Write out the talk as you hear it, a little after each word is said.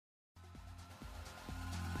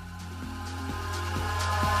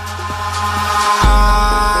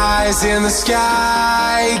In the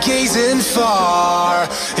sky, gazing far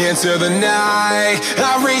into the night,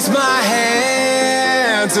 I raise my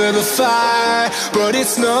hand to the fire, but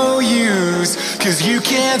it's no use, 'cause you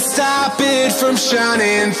can't stop it from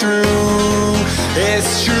shining through.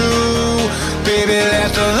 It's true, baby,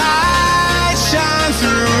 let the light shine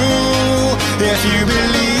through. If you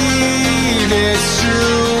believe it's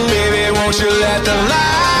true, baby, won't you let the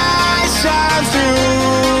light shine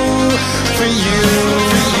through for you,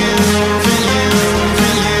 for you, for you,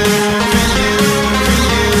 for you, for you, for you, for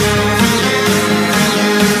you, for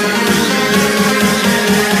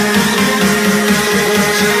you,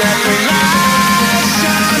 won't you let the light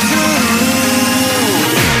shine through?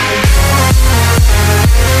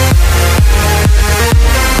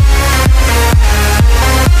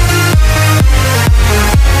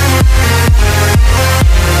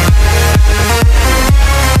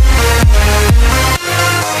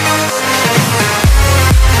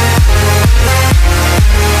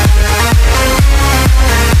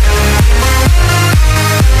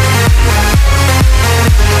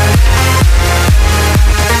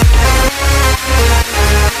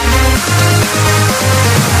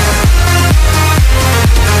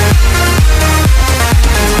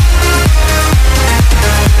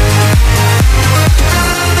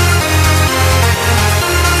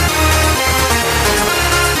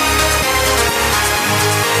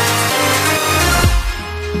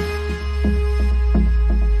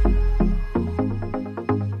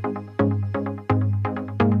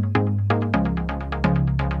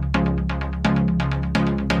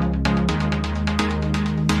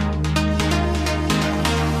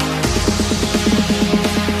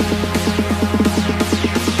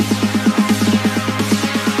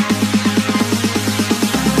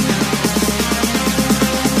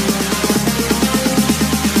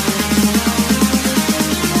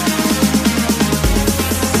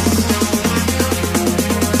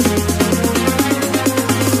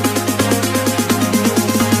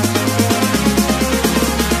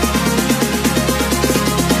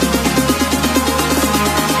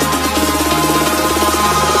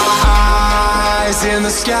 In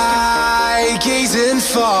the sky, gazing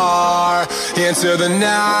far into the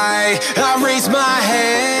night, I raise my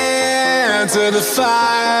hand to the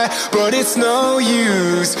fire, but it's no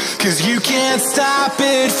use, 'cause you can't stop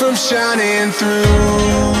it from shining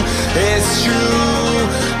through. It's true,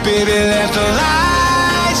 baby, let the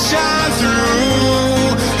light shine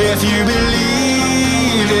through. If you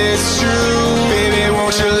believe it's true, baby,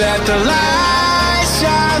 won't you let the light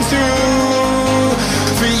shine through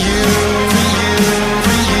for you, for you,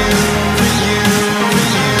 for you, for you, for you, for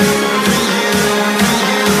you, for you, for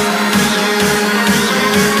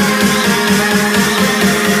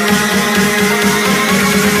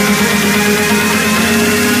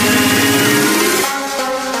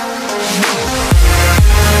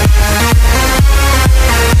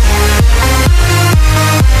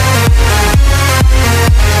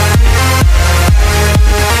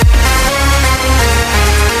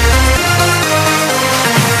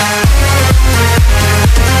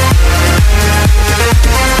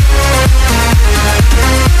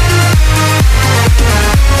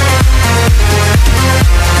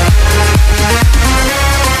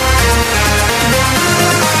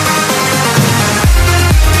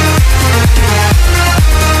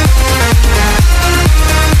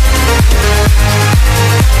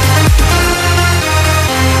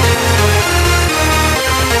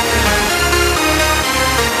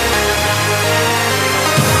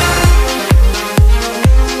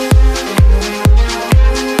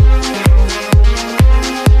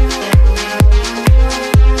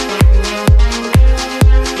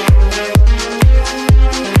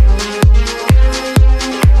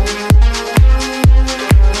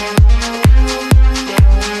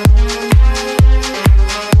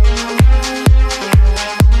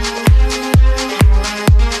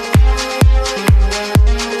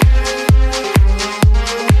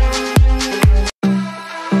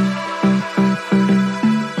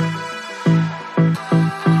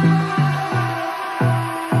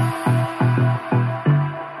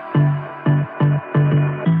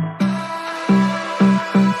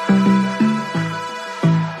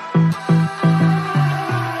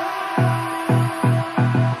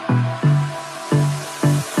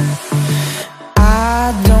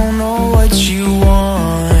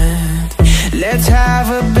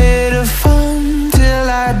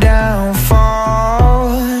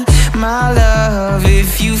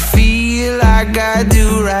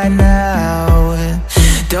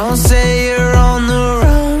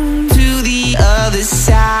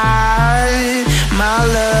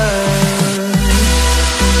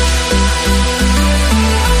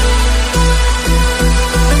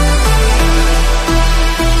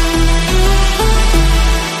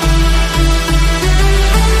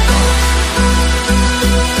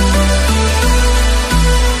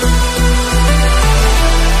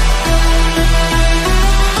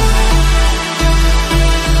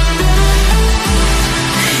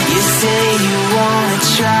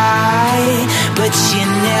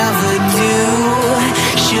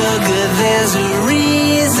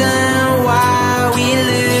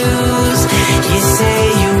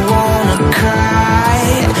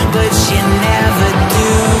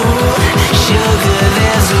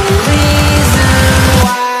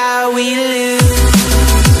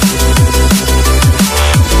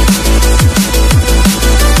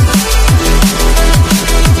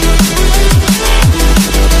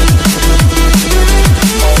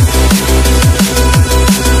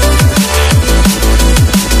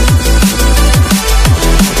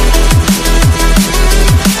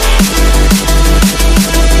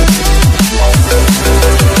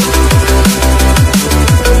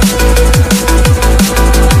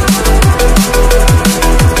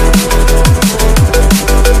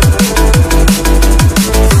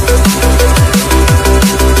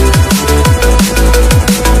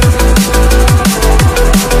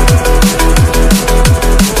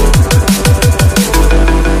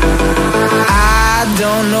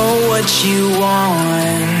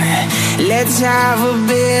Let's have a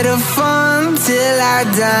bit of fun till I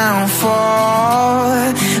downfall.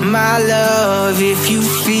 My love, if you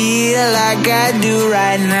feel like I do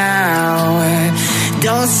right now,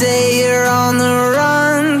 don't say you're on the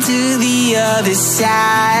run to the other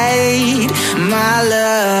side. My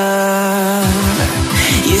love,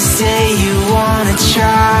 you say you wanna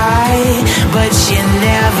try, but you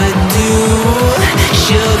never do.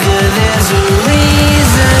 Sugar